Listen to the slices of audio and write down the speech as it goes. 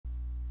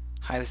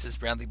Hi, this is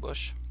Bradley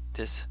Bush.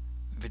 This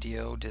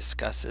video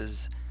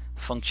discusses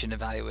function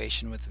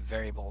evaluation with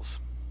variables.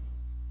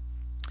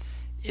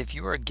 If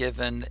you are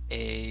given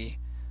a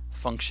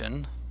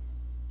function,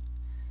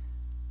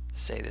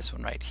 say this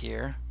one right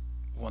here,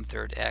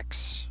 1/3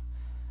 x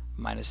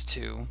minus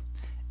 2,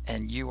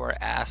 and you are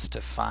asked to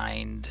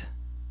find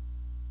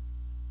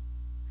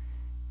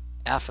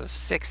f of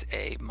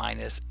 6a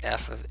minus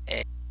f of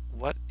a,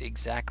 what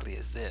exactly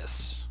is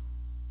this?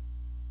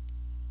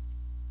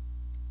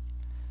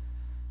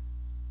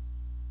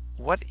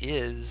 What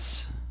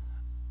is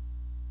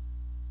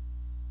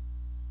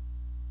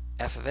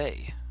f of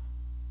a?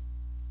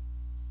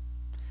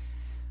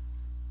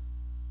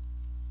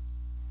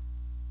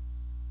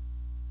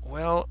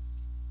 Well,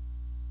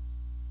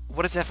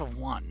 what is f of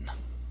 1?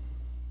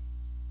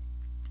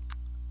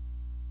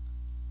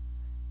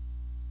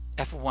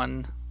 F of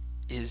 1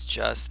 is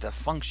just the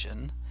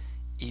function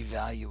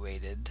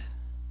evaluated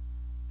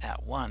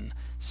at 1.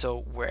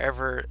 So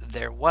wherever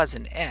there was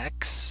an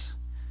x,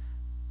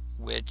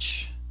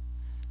 which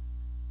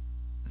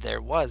there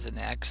was an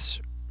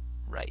x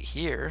right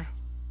here,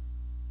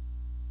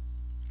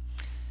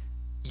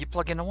 you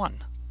plug in a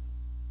 1.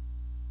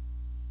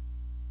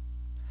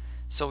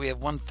 So we have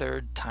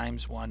 1/3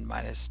 times 1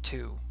 minus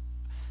 2.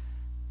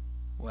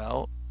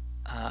 Well,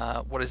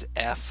 what is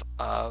f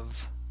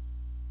of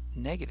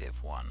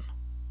 -1?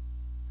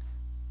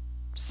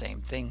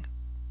 Same thing.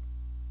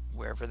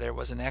 Wherever there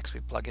was an x,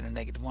 we plug in a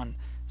 -1.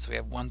 So we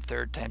have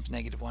 1/3 times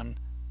 -1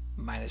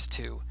 minus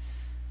 2.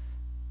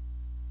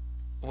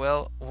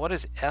 Well, what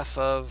is f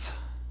of...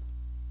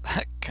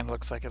 That kind of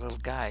looks like a little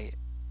guy.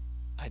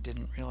 I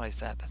didn't realize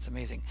that. That's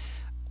amazing.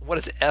 What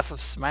is f of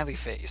smiley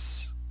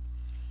face?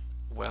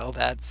 Well,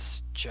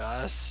 that's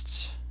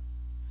just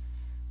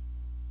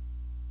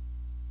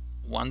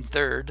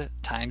 1/3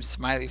 times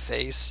smiley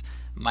face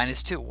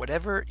minus 2.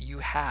 Whatever you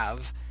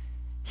have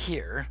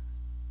here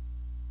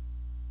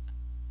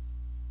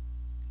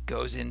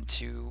goes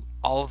into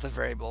all of the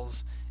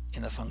variables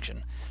in the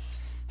function.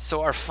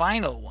 So our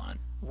final one,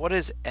 what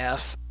is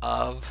f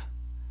of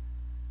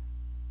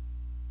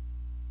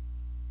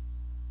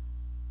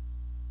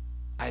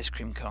ice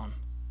cream cone?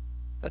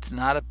 That's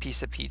not a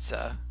piece of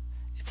pizza,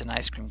 it's an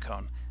ice cream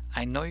cone.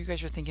 I know you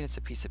guys are thinking it's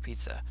a piece of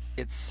pizza.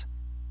 It's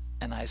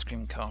an ice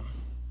cream cone.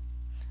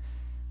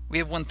 We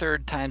have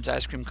 1/3 times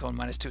ice cream cone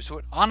minus 2.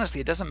 So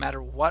honestly, it doesn't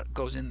matter what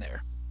goes in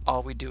there.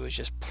 All we do is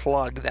just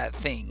plug that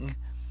thing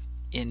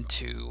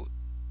into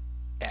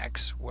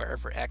x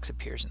wherever x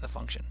appears in the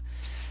function.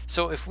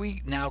 So if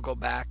we now go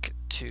back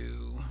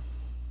to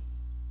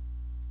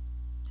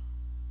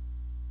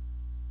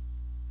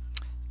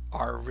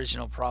our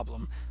original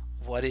problem,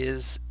 what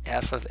is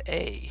f of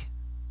a?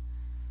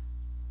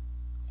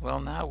 Well,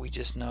 now we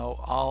just know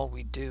all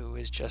we do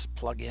is just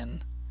plug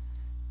in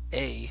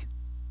a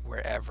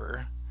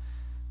wherever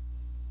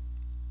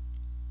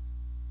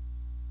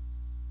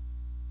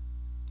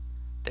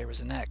there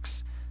was an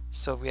x.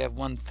 So we have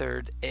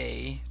 1/3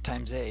 a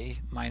times a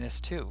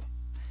minus 2.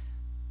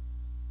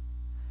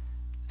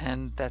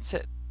 And that's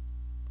it.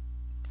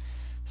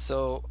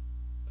 So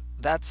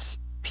that's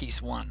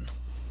piece 1.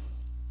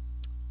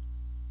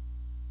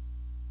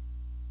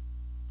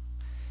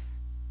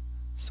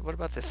 So what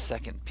about the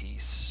second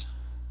piece?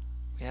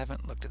 We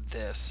haven't looked at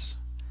this.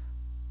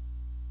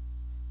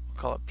 We'll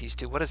call it piece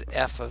 2. What is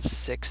f of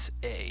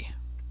 6a?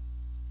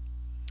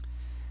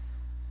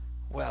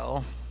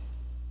 Well,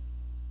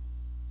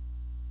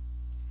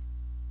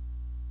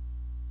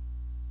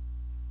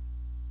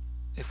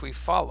 if we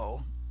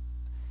follow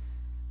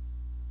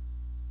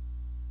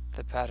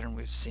the pattern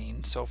we've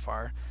seen so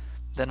far,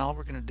 then all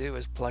we're going to do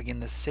is plug in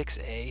the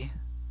 6a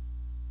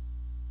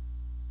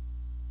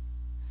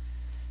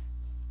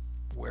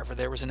wherever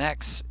there was an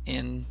x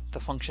in the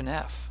function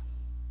f.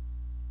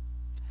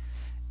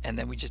 And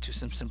then we just do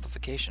some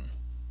simplification.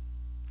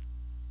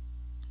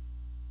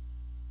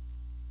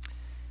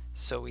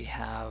 So we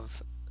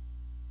have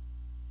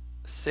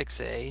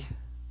 6a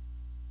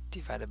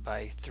divided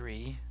by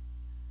 3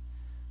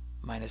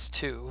 minus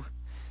 2.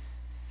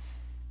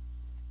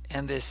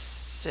 And this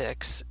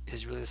 6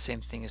 is really the same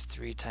thing as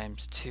 3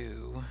 times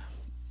 2.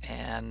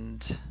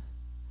 And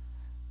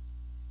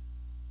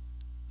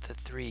the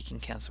 3 can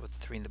cancel with the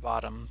 3 in the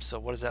bottom. So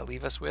what does that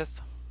leave us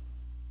with?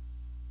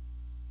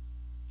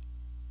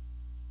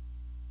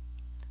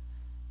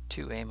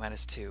 2a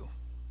minus 2.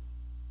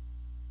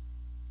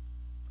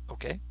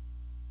 Okay.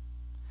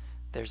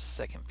 There's the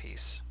second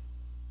piece.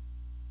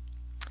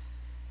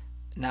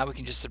 Now we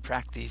can just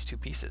subtract these two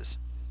pieces.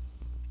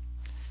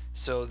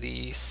 So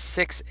the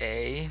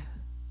 6a,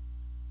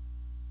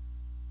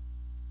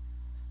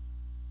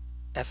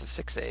 f of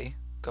 6a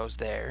goes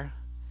there,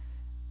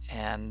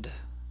 and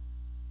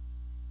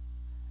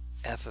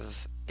f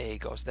of a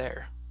goes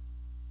there.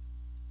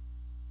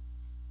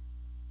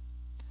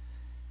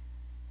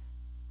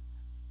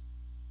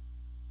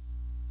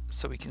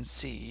 So we can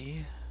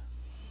see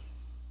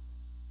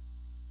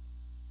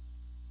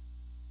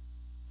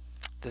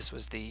this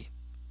was the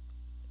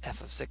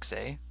f of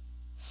 6a,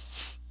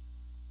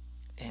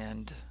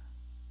 and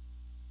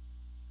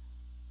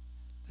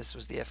This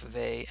was the f of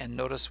a, and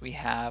notice we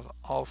have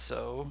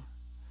also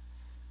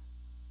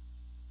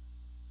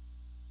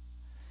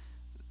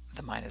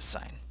the minus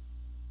sign.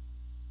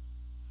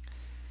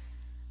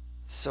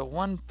 So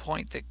one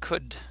point that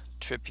could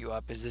trip you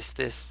up is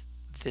this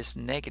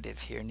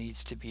negative here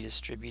needs to be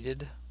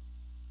distributed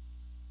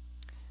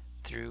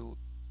through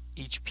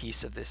each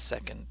piece of this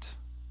second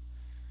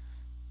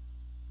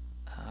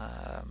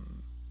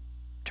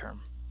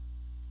term.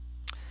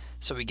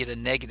 So we get a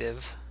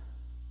negative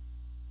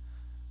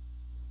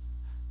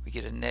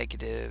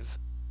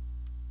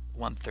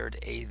 1/3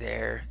 a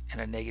there,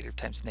 and a negative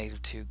times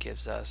negative 2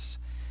 gives us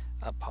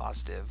a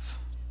positive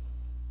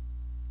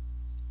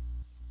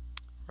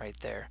right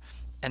there.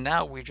 And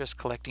now we're just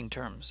collecting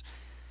terms.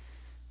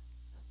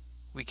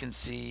 We can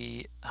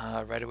see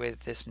right away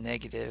that this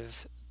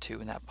negative 2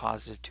 and that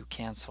positive 2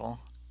 cancel,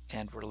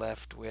 and we're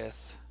left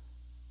with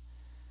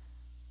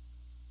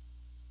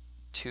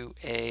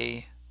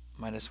 2a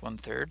minus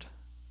 1/3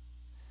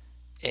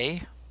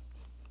 a.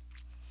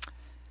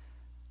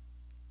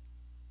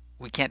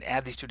 We can't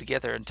add these two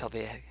together until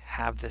they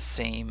have the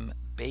same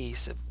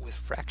base with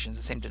fractions,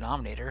 the same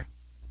denominator.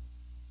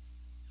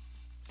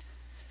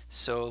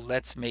 So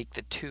let's make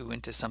the 2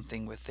 into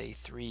something with a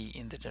 3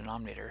 in the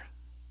denominator.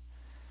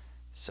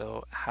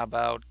 So how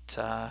about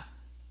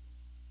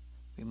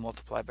we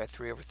multiply by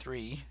 3 over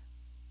 3.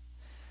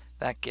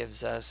 That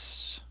gives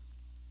us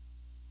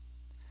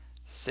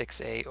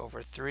 6a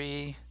over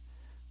 3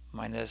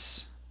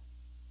 minus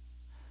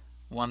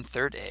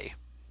 1/3 a.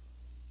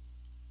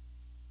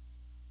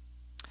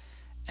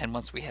 And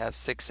once we have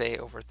 6a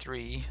over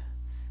 3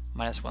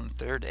 minus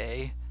 1/3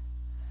 a,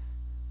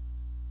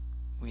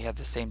 we have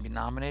the same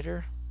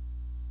denominator,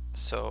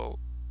 so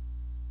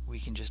we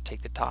can just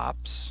take the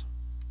tops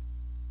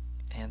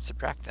and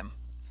subtract them.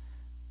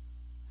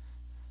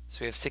 So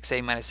we have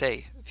 6a minus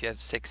a. If you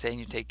have 6a and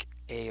you take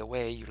a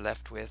away, you're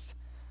left with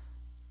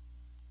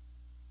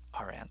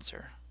our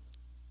answer,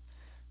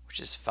 which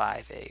is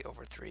 5a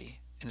over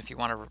 3. And if you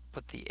want to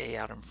put the a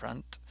out in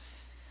front,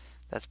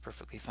 that's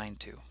perfectly fine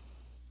too.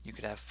 You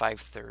could have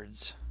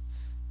 5/3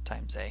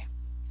 times a.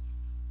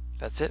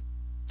 That's it.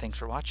 Thanks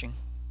for watching.